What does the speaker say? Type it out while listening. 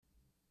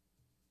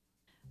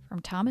From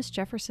Thomas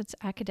Jefferson's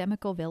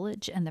Academical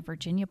Village and the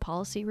Virginia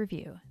Policy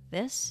Review,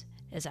 this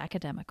is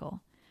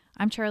Academical.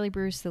 I'm Charlie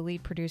Bruce, the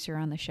lead producer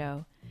on the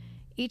show.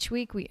 Each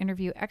week, we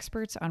interview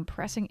experts on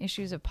pressing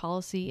issues of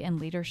policy and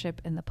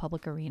leadership in the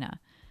public arena.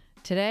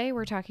 Today,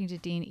 we're talking to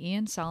Dean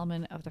Ian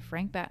Solomon of the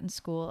Frank Batten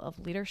School of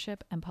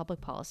Leadership and Public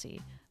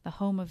Policy, the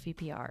home of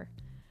VPR.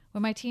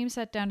 When my team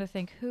sat down to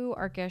think who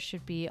our guest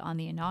should be on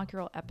the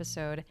inaugural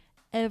episode,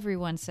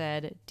 everyone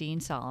said Dean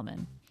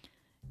Solomon.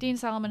 Dean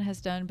Solomon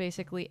has done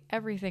basically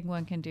everything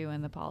one can do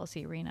in the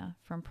policy arena,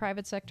 from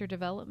private sector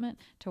development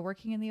to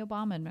working in the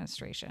Obama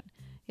administration.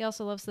 He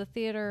also loves the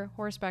theater,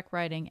 horseback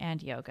riding,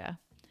 and yoga.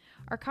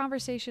 Our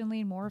conversation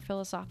leaned more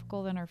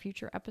philosophical than our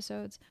future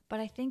episodes, but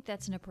I think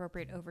that's an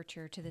appropriate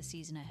overture to the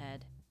season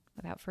ahead.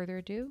 Without further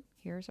ado,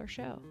 here's our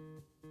show.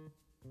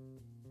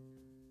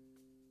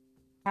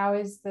 How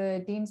is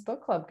the Dean's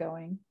Book Club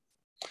going?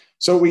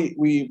 So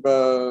we've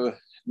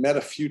met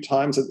a few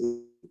times.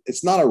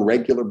 It's not a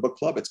regular book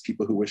club. It's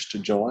people who wish to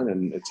join,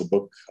 and it's a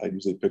book. I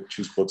usually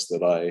choose books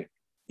that I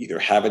either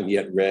haven't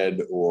yet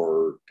read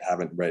or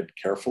haven't read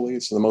carefully.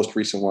 So the most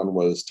recent one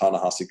was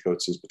Ta-Nehisi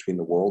Coates' Between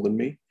the World and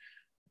Me,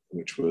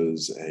 which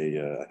was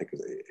I think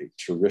a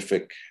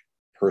terrific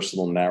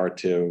personal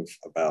narrative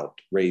about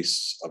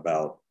race,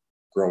 about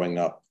growing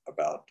up,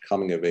 about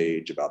coming of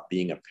age, about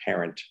being a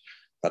parent,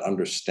 about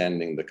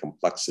understanding the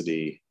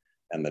complexity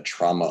and the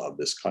trauma of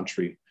this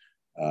country.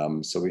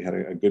 So we had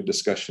a good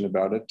discussion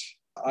about it.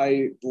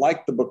 I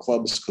like the book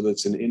clubs because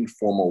it's an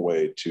informal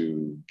way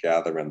to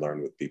gather and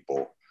learn with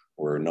people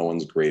where no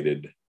one's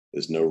graded.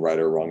 There's no right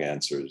or wrong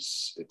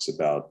answers. It's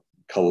about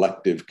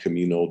collective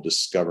communal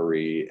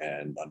discovery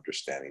and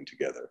understanding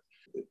together.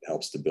 It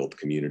helps to build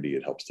community.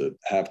 It helps to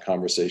have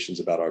conversations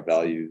about our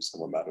values and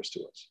what matters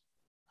to us.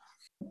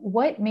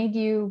 What made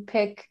you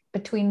pick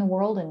Between the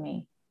World and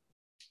Me?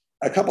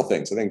 A couple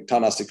things. I think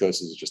Ta-Nehisi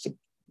Coates is just a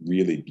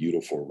really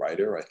beautiful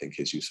writer. I think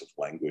his use of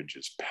language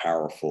is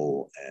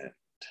powerful and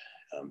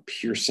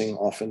piercing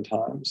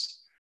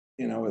oftentimes.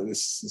 You know,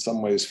 this, in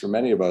some ways, for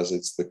many of us,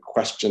 it's the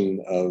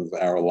question of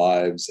our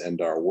lives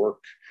and our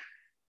work.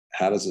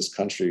 How does this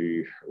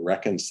country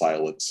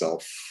reconcile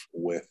itself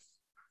with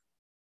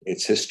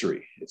its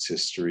history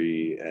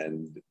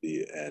and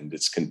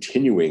its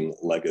continuing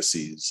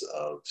legacies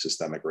of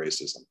systemic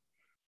racism?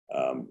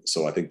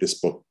 So I think this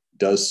book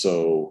does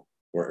so,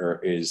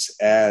 or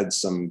adds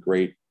some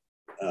great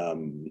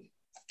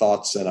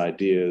thoughts and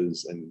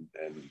ideas and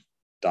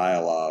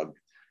dialogue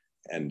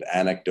and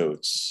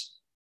anecdotes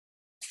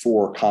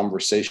for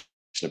conversation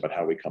about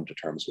how we come to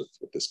terms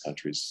with this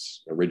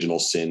country's original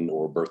sin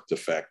or birth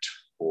defect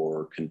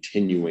or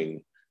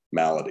continuing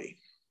malady.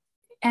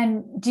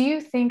 And do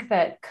you think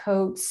that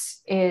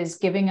Coates is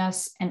giving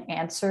us an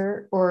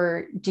answer,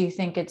 or do you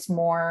think it's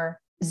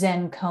more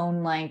Zen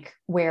koan-like,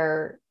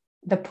 where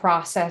the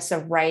process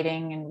of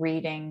writing and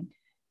reading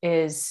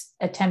is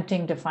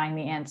attempting to find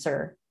the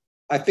answer?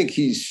 I think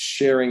he's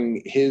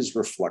sharing his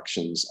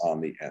reflections on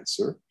the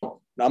answer.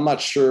 I'm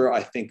not sure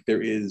I think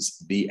there is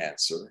the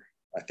answer.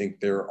 I think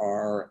there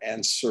are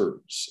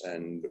answers,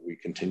 and we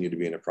continue to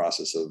be in a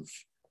process of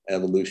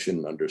evolution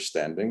and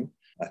understanding.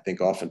 I think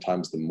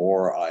oftentimes the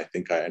more I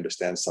think I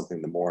understand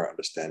something, the more I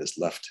understand is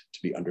left to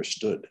be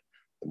understood.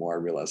 The more I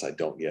realize I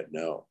don't yet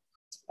know.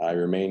 I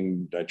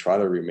try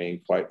to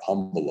remain quite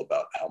humble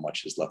about how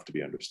much is left to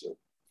be understood.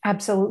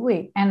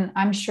 Absolutely. And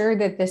I'm sure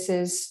that this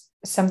is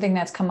something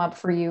that's come up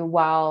for you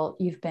while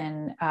you've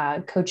been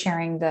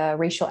co-chairing the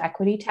Racial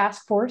Equity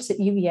Task Force at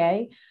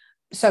UVA.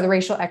 So the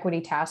Racial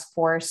Equity Task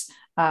Force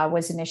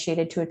was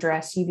initiated to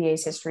address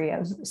UVA's history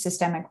of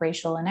systemic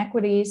racial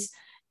inequities.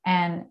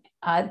 And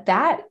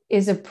that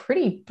is a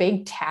pretty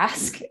big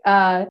task.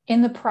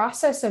 In the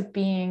process of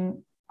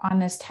being on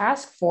this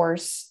task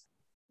force,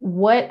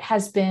 what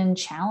has been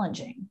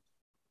challenging?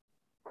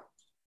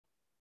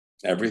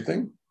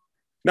 Everything.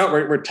 No,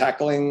 we're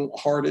tackling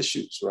hard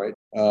issues, right?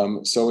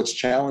 So it's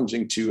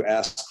challenging to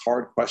ask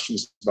hard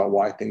questions about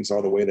why things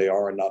are the way they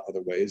are and not other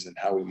ways, and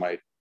how we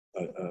might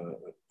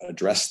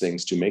address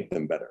things to make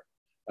them better.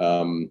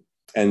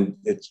 And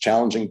it's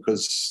challenging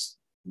because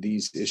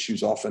these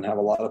issues often have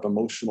a lot of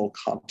emotional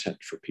content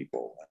for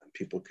people, and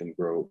people can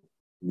grow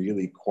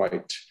really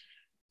quite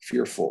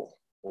fearful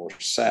or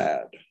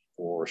sad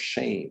or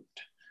ashamed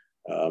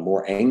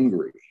or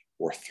angry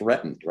or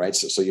threatened, right?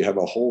 So you have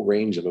a whole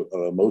range of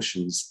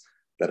emotions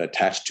that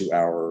attach to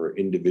our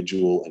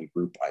individual and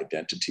group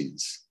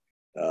identities.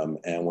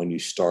 And when you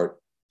start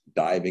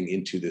diving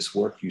into this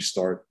work, you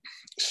start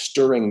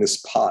stirring this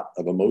pot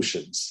of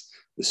emotions,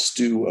 the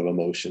stew of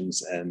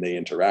emotions, and they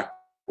interact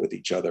with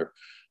each other.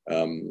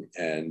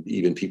 And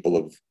even people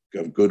of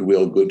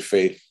goodwill, good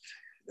faith,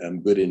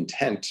 good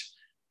intent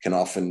can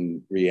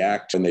often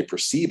react when they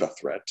perceive a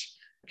threat,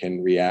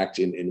 can react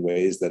in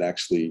ways that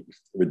actually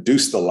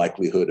reduce the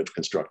likelihood of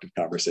constructive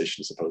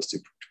conversation as opposed to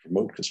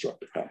promote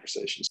constructive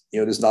conversations. You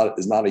know,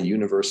 there's not a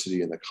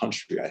university in the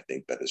country, I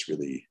think, that has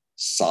really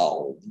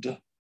solved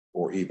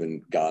or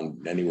even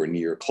gone anywhere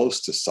near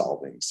close to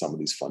solving some of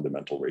these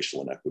fundamental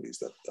racial inequities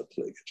that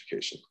plague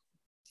education.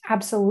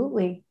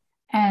 Absolutely.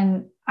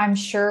 And I'm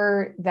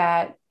sure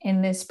that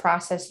in this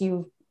process,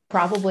 you've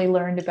probably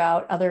learned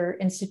about other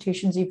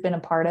institutions you've been a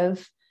part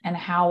of and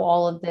how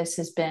all of this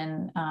has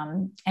been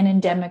an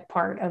endemic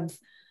part of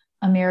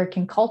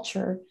American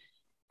culture.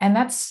 And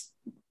that's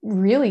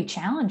really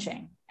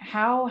challenging.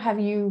 How have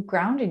you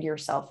grounded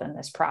yourself in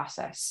this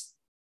process?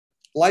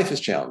 Life is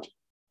challenging.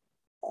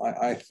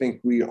 I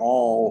think we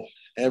all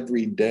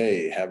every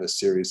day have a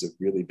series of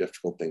really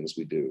difficult things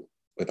we do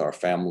with our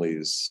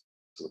families,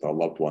 with our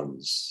loved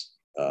ones,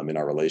 in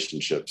our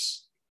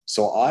relationships.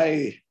 So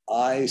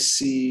I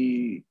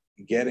see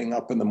getting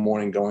up in the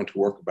morning, going to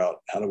work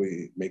about how do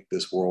we make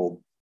this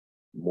world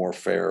more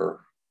fair,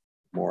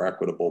 more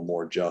equitable,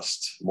 more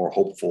just, more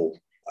hopeful.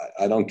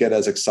 I don't get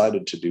as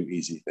excited to do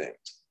easy things.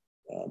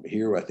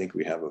 Here, I think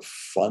we have a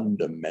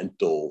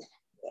fundamental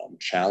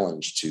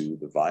challenge to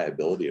the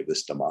viability of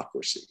this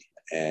democracy.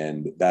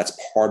 And that's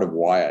part of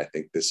why I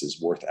think this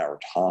is worth our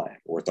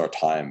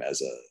time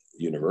as a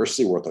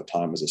university, worth our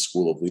time as a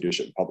school of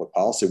leadership and public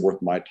policy,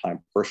 worth my time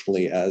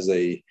personally as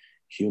a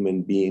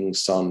human being,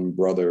 son,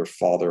 brother,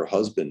 father,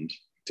 husband,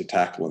 to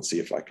tackle and see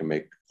if I can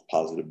make a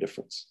positive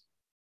difference.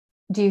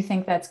 Do you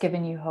think that's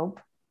given you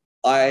hope?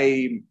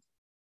 I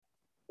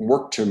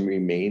work to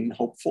remain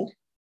hopeful.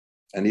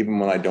 And even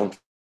when I don't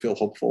feel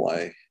hopeful,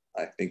 I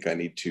think I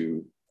need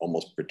to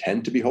almost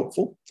pretend to be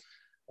hopeful.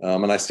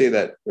 And I say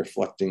that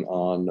reflecting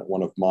on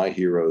one of my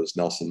heroes,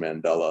 Nelson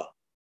Mandela,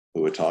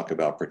 who would talk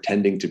about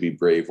pretending to be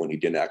brave when he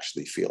didn't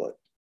actually feel it,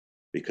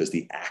 because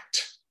the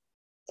act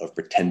of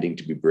pretending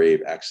to be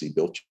brave actually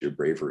built your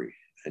bravery,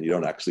 and you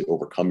don't actually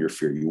overcome your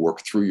fear, you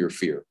work through your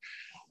fear.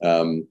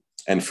 And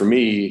for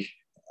me,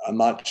 I'm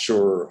not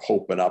sure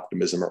hope and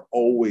optimism are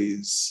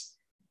always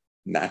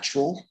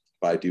natural,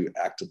 but I do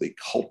actively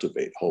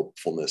cultivate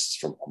hopefulness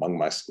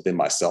within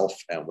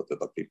myself and with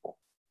other people.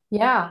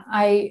 Yeah,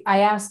 I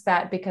ask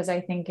that because I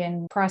think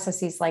in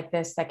processes like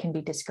this that can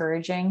be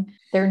discouraging,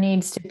 there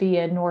needs to be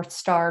a North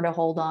Star to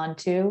hold on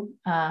to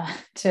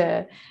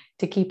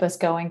keep us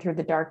going through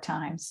the dark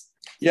times.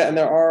 Yeah, and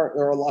there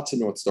are lots of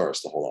North Stars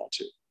to hold on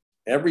to.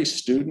 Every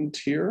student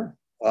here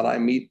that I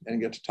meet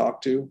and get to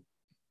talk to,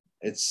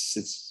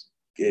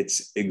 it's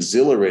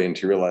exhilarating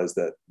to realize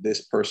that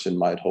this person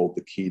might hold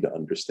the key to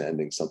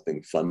understanding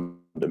something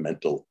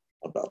fundamental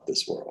about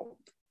this world.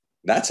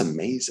 That's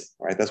amazing,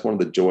 right? That's one of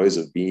the joys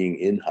of being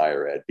in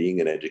higher ed,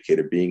 being an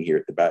educator, being here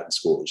at the Batten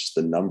School, just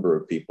the number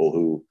of people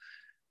who,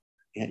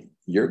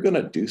 you're going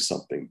to do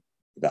something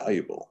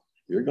valuable.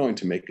 You're going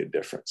to make a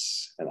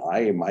difference. And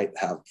I might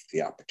have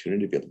the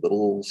opportunity to be a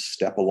little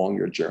step along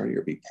your journey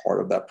or be part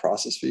of that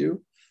process for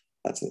you.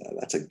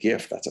 That's a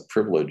gift. That's a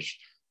privilege.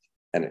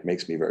 And it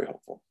makes me very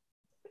hopeful.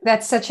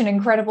 That's such an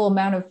incredible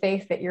amount of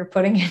faith that you're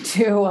putting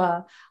into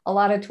a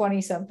lot of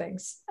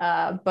 20-somethings.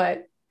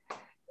 But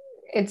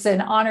it's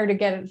an honor to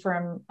get it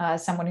from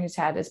someone who's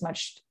had as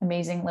much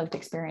amazing lived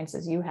experience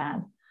as you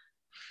had.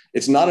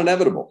 It's not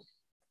inevitable.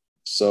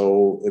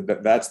 So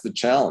that's the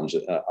challenge.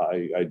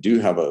 I do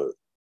have a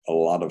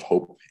lot of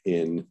hope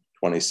in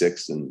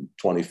 26 and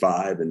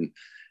 25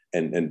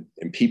 and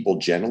people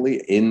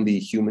generally, in the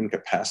human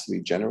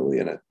capacity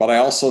generally. But I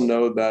also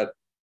know that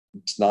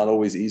it's not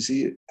always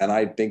easy. And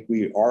I think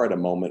we are at a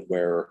moment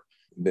where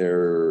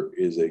there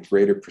is a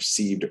greater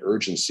perceived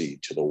urgency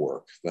to the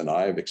work than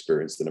I've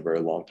experienced in a very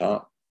long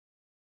time.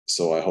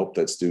 So I hope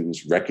that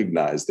students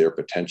recognize their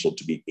potential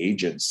to be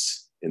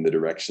agents in the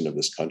direction of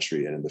this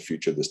country and in the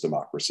future of this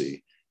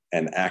democracy,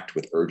 and act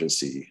with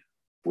urgency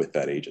with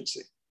that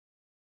agency.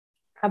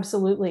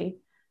 Absolutely.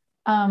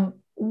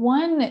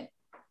 One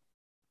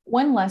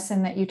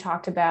lesson that you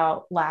talked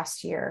about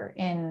last year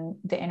in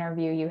the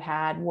interview you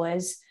had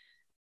was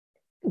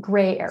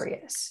gray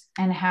areas,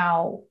 and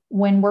how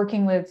when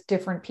working with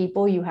different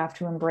people, you have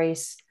to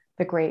embrace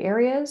the gray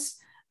areas.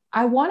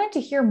 I wanted to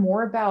hear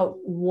more about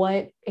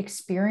what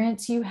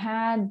experience you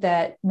had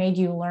that made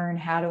you learn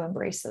how to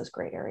embrace those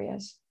gray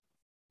areas.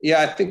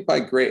 Yeah, I think by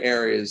gray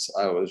areas,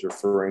 I was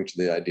referring to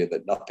the idea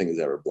that nothing is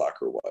ever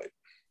black or white.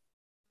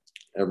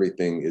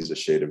 Everything is a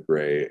shade of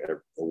gray.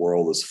 The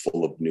world is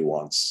full of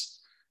nuance.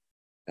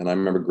 And I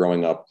remember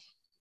growing up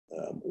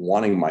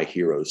wanting my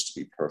heroes to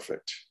be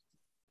perfect.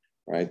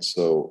 Right.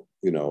 So,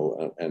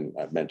 and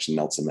I've mentioned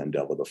Nelson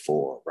Mandela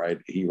before, right?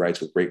 He writes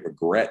with great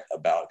regret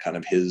about kind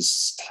of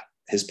his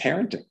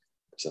parenting.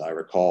 So I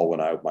recall when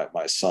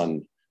my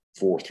son,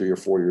 3 or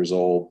 4 years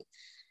old,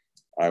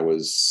 I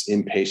was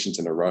impatient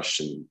in a rush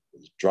and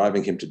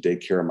driving him to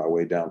daycare on my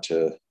way down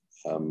to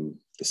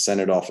the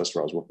Senate office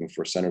where I was working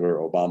for Senator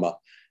Obama.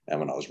 And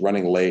when I was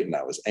running late and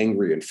I was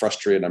angry and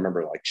frustrated, I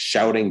remember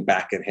shouting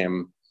back at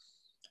him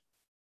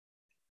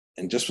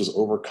and just was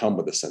overcome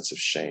with a sense of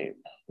shame.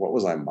 What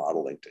was I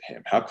modeling to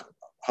him?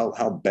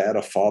 How bad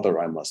a father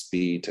I must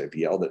be to have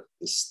yelled at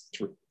this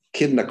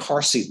kid in the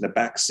car seat, in the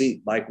back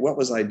seat. What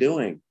was I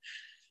doing?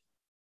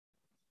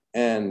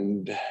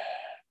 And,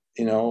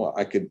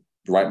 I could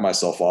write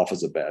myself off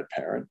as a bad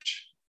parent,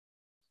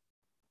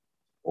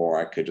 or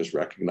I could just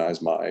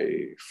recognize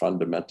my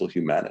fundamental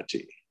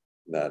humanity,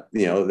 that,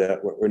 you know, that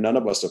we're none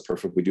of us are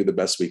perfect. We do the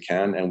best we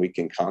can, and we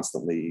can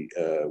constantly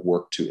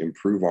work to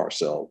improve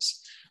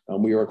ourselves.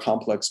 We are a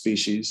complex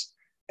species,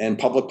 and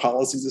public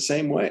policy is the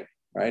same way,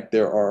 right?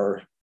 There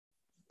are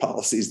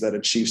policies that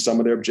achieve some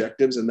of their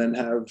objectives and then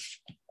have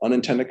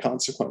unintended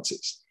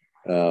consequences,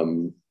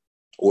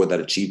 or that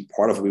achieve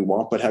part of what we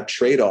want, but have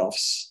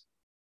trade-offs.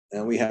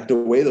 And we have to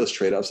weigh those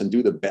trade-offs and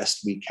do the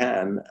best we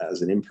can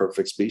as an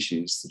imperfect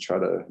species to try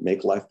to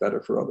make life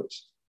better for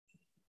others.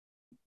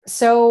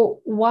 So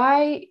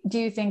why do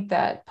you think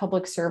that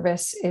public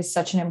service is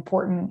such an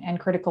important and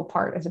critical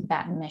part of the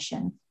Batten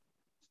mission?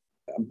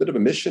 I'm a bit of a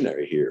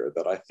missionary here,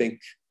 that I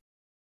think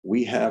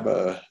we have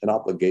an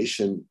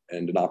obligation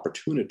and an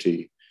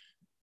opportunity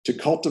to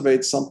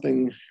cultivate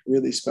something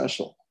really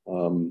special.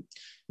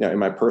 Now, in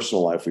my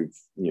personal life,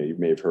 you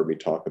may have heard me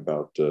talk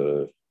about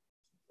the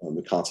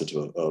concept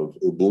of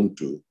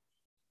Ubuntu,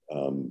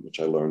 which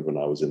I learned when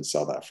I was in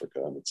South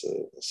Africa. And it's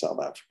a South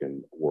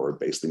African word,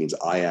 basically means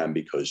I am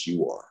because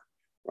you are,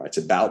 right? It's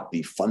about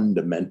the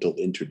fundamental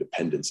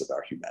interdependence of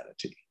our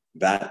humanity.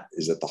 That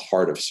is at the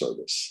heart of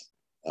service.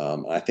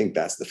 I think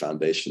that's the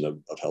foundation of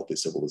healthy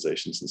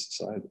civilizations and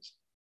societies.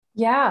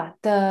 Yeah,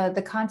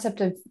 the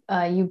concept of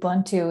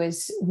Ubuntu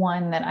is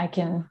one that I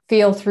can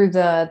feel through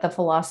the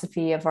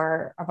philosophy of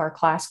our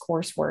class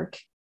coursework.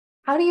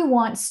 How do you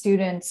want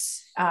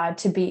students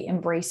to be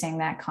embracing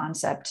that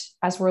concept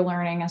as we're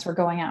learning, as we're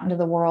going out into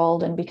the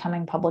world and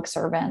becoming public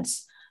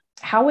servants?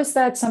 How is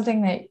that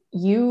something that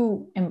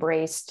you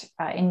embraced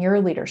in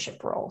your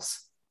leadership roles?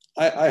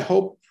 I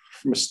hope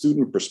from a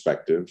student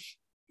perspective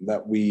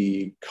that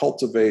we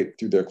cultivate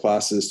through their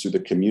classes, through the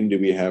community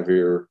we have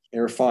here, a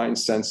refined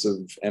sense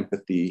of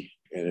empathy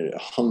and a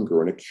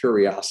hunger and a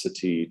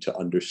curiosity to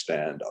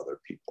understand other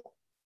people,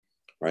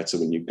 right? So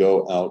when you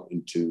go out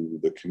into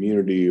the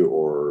community,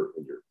 or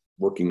when you're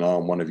working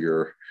on one of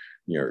your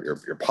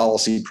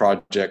policy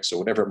projects or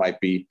whatever it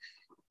might be,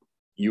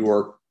 you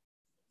are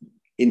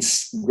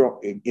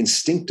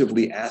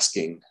instinctively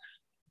asking,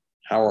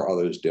 how are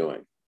others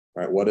doing,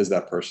 right? What is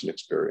that person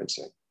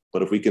experiencing?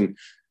 But if we can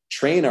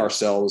train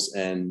ourselves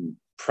and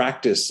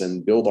practice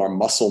and build our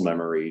muscle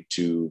memory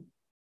to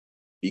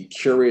be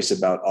curious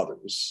about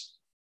others,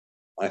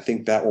 I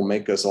think that will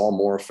make us all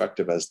more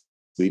effective as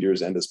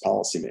leaders and as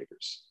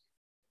policymakers.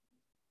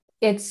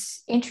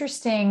 It's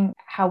interesting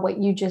how what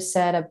you just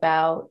said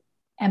about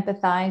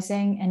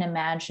empathizing and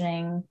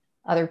imagining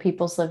other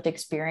people's lived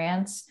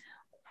experience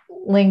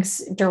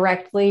links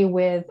directly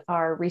with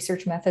our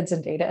research methods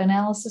and data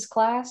analysis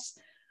class.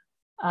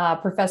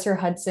 Professor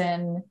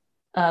Hudson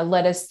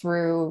led us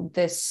through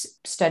this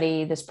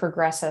study, this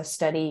Progressa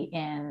study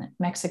in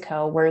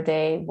Mexico, where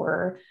they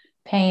were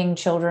paying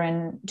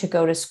children to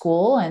go to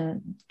school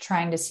and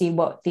trying to see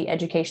what the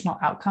educational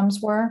outcomes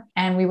were.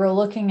 And we were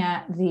looking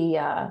at the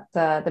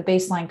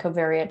baseline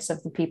covariates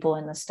of the people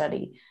in the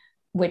study,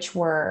 which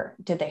were,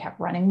 did they have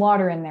running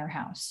water in their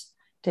house?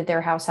 Did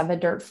their house have a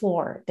dirt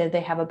floor? Did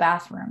they have a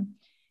bathroom?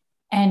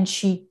 And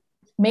she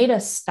made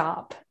us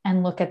stop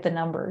and look at the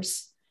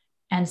numbers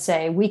and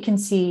say, we can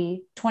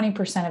see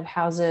 20% of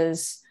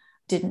houses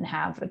didn't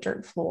have a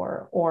dirt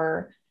floor,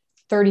 or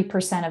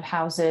 30% of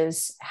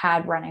houses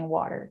had running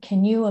water.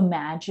 Can you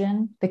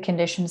imagine the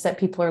conditions that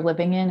people are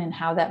living in and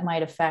how that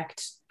might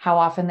affect how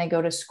often they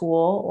go to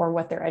school or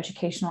what their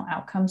educational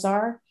outcomes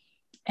are?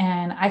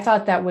 And I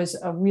thought that was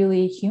a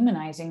really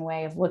humanizing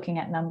way of looking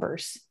at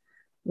numbers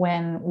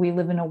when we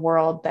live in a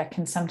world that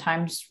can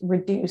sometimes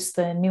reduce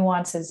the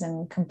nuances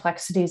and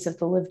complexities of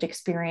the lived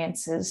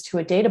experiences to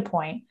a data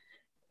point.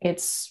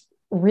 It's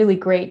really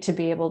great to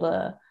be able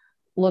to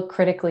look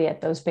critically at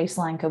those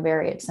baseline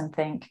covariates and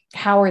think,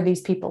 how are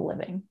these people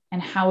living?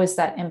 And how is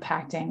that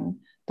impacting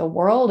the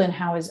world? And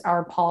how is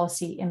our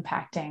policy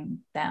impacting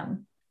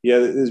them? Yeah,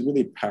 there's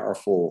really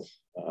powerful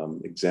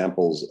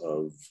examples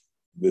of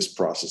this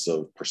process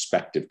of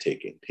perspective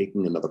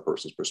taking another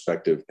person's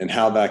perspective, and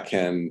how that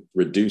can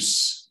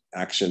reduce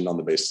action on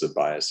the basis of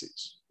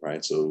biases,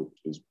 right? So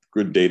there's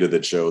good data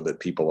that show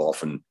that people are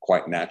often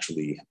quite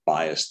naturally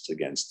biased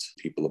against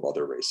people of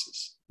other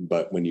races.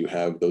 But when you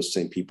have those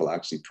same people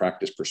actually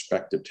practice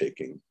perspective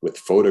taking with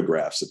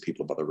photographs of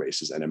people of other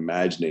races and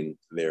imagining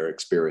their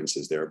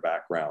experiences, their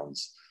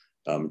backgrounds,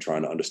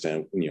 trying to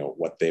understand,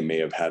 what they may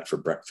have had for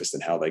breakfast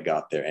and how they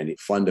got there, and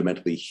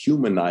fundamentally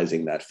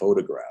humanizing that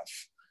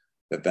photograph,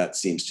 that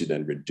seems to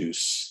then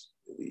reduce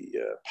the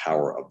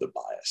power of the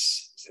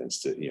bias.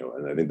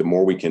 And I think the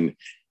more we can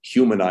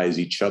humanize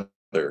each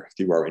other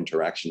through our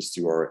interactions,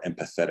 through our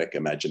empathetic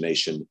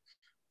imagination,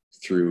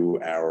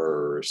 through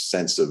our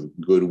sense of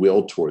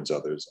goodwill towards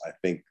others, I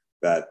think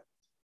that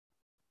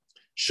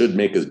should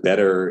make us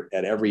better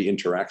at every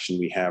interaction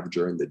we have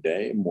during the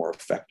day, more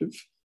effective,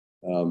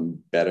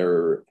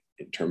 better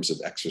in terms of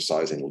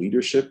exercising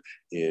leadership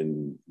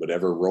in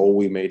whatever role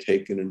we may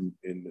take in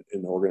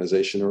an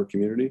organization or a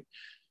community,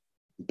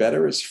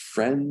 better as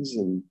friends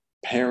and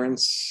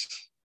parents,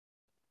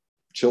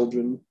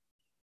 children,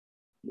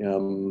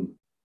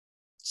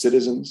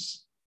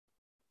 citizens,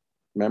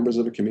 members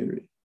of a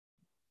community.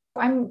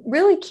 I'm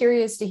really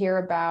curious to hear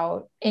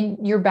about,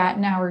 in your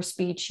Battenauer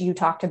speech, you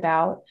talked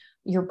about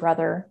your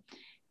brother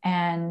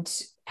and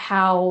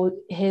how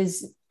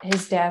his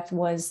death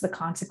was the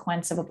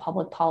consequence of a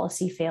public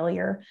policy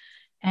failure.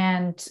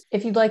 And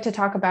if you'd like to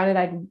talk about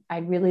it,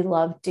 I'd really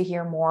love to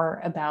hear more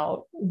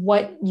about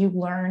what you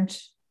learned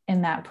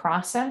in that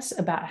process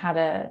about how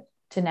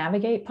to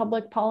navigate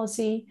public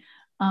policy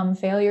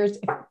failures.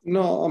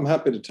 No, I'm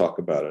happy to talk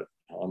about it.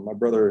 My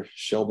brother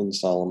Sheldon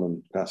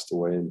Solomon passed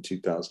away in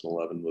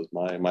 2011. Was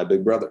my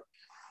big brother,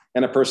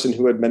 and a person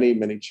who had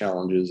many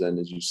challenges, and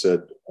as you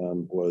said,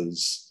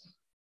 was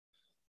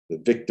the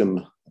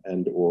victim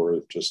and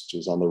or just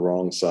was on the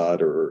wrong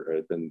side or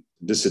had been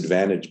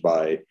disadvantaged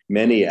by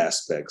many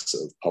aspects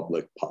of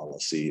public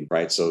policy,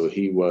 right? So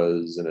he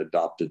was an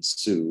adopted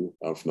Sioux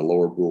from the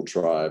Lower Brule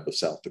tribe of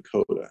South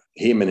Dakota.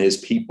 Him and his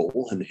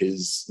people and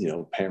his,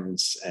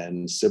 parents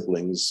and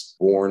siblings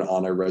born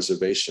on a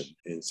reservation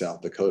in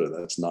South Dakota.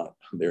 That's not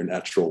their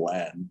natural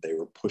land. They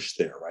were pushed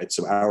there, right?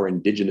 So our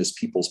indigenous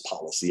peoples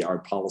policy, our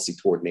policy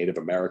toward Native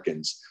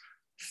Americans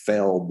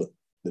failed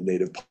the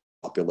Native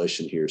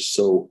population here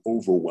so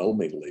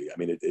overwhelmingly. I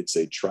mean, it's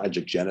a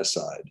tragic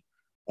genocide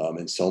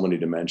in so many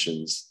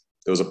dimensions.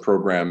 There was a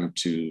program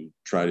to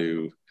try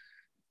to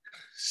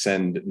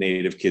send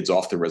Native kids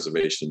off the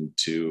reservation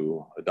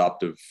to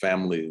adoptive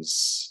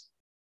families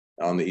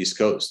on the East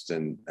Coast.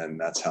 And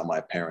that's how my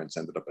parents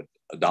ended up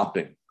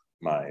adopting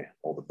my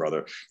older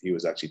brother. He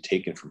was actually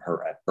taken from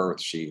her at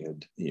birth. She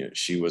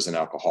was an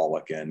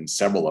alcoholic, and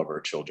several of her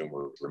children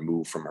were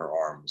removed from her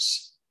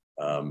arms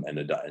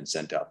and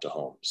sent out to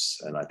homes.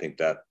 And I think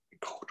that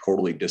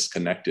totally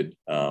disconnected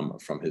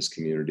from his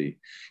community.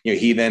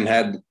 He then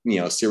had,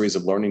 a series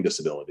of learning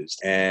disabilities,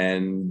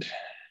 and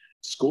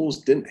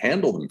schools didn't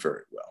handle them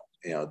very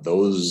well.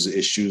 Those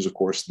issues, of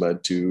course,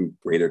 led to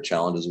greater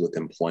challenges with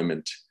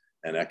employment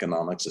and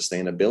economic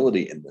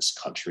sustainability in this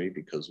country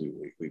because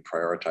we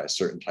prioritize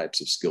certain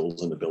types of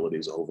skills and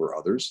abilities over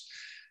others.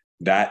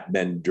 That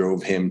then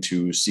drove him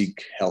to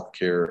seek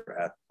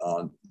healthcare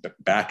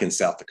back in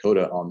South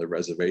Dakota on the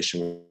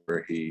reservation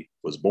where he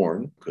was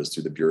born, because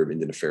through the Bureau of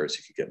Indian Affairs,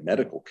 he could get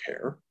medical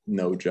care.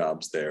 No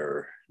jobs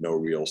there, no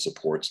real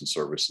supports and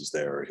services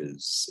there.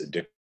 His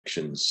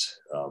addictions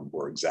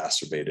were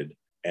exacerbated,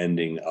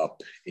 ending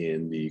up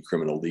in the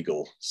criminal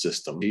legal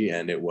system.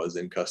 And it was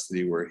in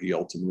custody where he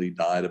ultimately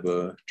died of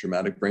a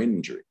traumatic brain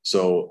injury.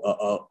 So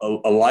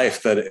a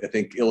life that I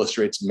think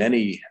illustrates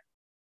many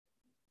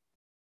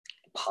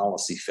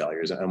policy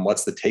failures. And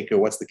what's the takeaway?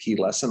 What's the key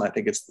lesson? I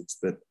think it's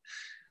that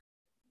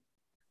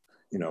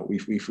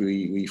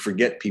we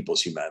forget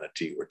people's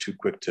humanity. We're too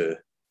quick to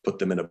put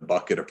them in a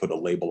bucket or put a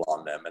label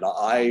on them. And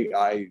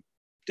I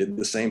did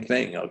the same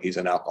thing. He's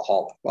an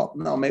alcoholic. Well,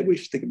 no, maybe we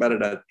should think about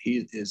it as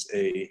he is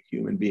a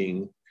human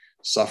being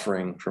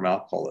suffering from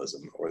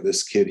alcoholism, or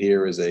this kid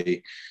here is a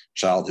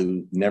child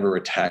who never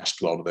attached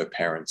well to their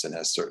parents and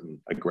has certain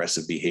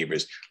aggressive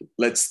behaviors.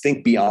 Let's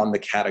think beyond the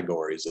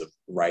categories of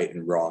right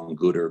and wrong,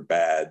 good or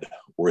bad,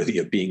 worthy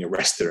of being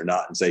arrested or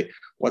not, and say,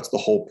 what's the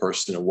whole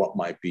person and what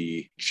might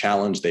be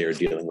challenge they are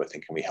dealing with,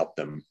 and can we help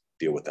them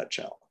deal with that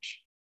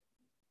challenge?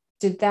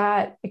 Did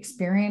that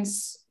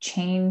experience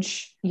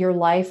change your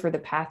life or the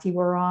path you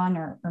were on,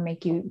 or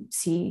make you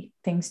see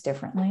things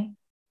differently?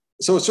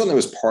 So it certainly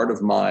was part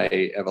of my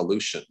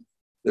evolution.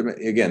 There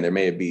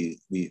may be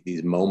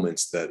these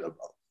moments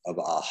of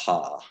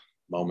aha,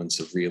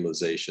 moments of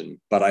realization,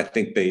 but I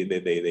think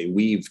they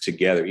weave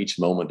together. Each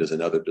moment is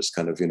another just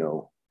kind of,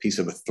 piece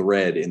of a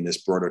thread in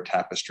this broader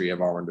tapestry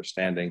of our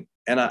understanding.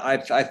 And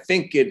I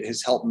think it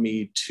has helped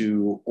me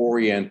to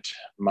orient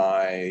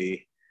the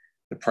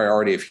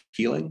priority of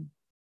healing.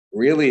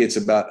 Really, it's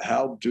about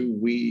how do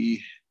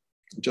we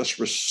just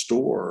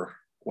restore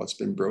what's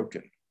been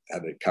broken. I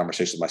had a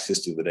conversation with my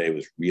sister today,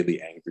 was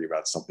really angry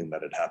about something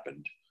that had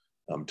happened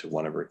to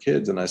one of her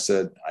kids. And I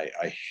said,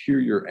 I hear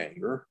your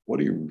anger. What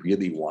do you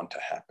really want to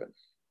happen?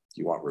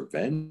 Do you want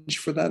revenge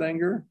for that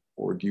anger?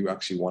 Or do you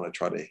actually want to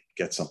try to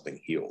get something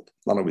healed?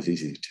 It's not always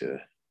easy to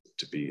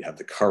have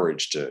the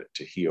courage to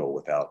heal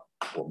without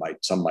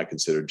what some might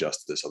consider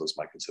justice, others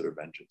might consider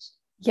vengeance.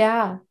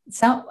 Yeah.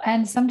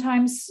 And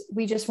sometimes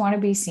we just want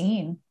to be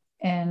seen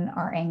in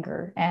our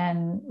anger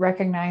and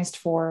recognized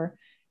for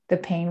the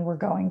pain we're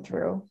going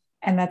through.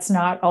 And that's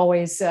not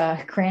always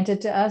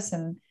granted to us.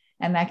 And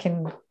that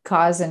can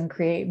cause and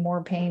create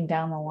more pain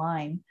down the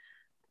line.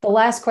 The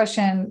last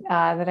question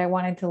that I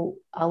wanted to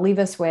leave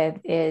us with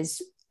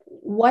is,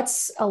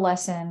 what's a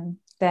lesson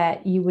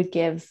that you would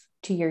give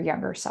to your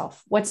younger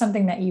self? What's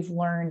something that you've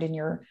learned in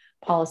your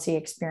policy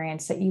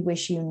experience that you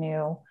wish you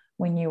knew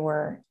when you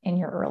were in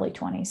your early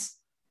 20s?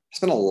 I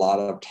spent a lot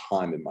of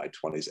time in my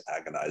 20s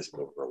agonizing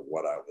over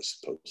what I was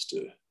supposed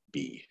to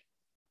be.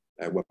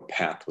 And what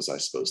path was I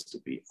supposed to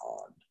be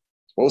on?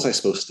 What was I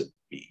supposed to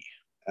be?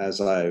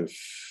 As I've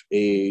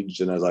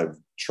aged and as I've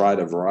tried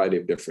a variety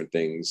of different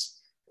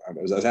things, I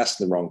was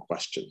asking the wrong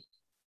question.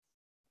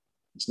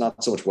 It's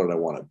not so much what did I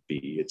want to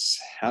be, it's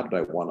how did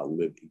I want to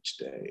live each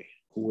day?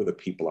 Who were the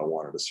people I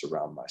wanted to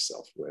surround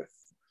myself with?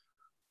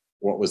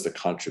 what was the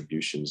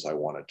contributions I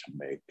wanted to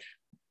make?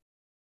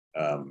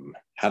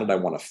 How did I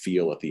want to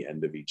feel at the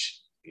end of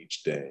each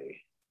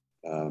day?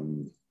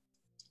 And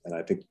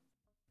I think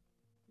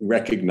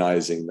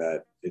recognizing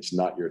that it's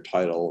not your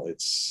title,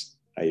 it's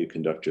how you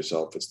conduct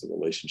yourself, it's the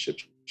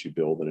relationships you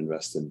build and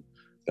invest in,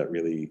 that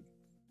really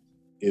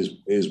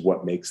is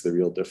what makes the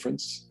real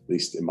difference, at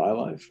least in my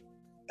life,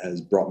 has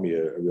brought me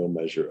a real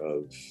measure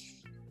of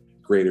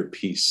greater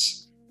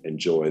peace and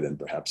joy than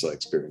perhaps I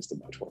experienced in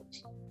my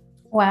 20s.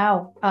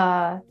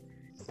 Wow.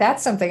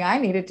 That's something I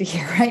needed to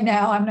hear right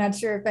now. I'm not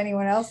sure if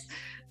anyone else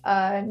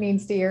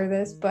needs to hear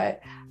this, but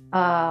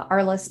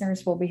our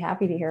listeners will be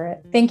happy to hear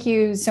it. Thank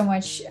you so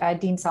much,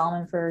 Dean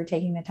Solomon, for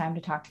taking the time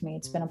to talk to me.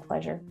 It's been a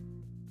pleasure.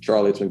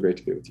 Charlie, it's been great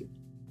to be with you.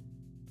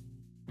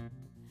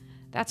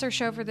 That's our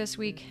show for this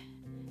week.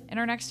 In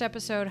our next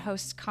episode,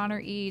 hosts Connor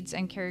Eads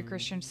and Carrie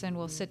Christensen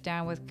will sit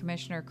down with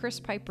Commissioner Chris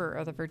Piper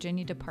of the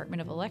Virginia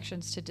Department of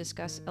Elections to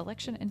discuss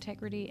election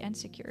integrity and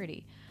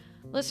security.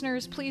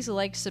 Listeners, please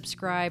like,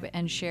 subscribe,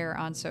 and share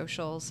on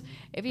socials.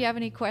 If you have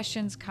any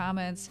questions,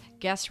 comments,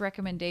 guest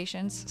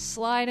recommendations,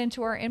 slide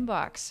into our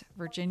inbox,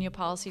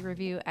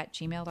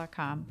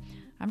 virginiapolicyreview@gmail.com.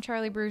 I'm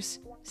Charlie Bruce.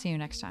 See you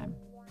next time.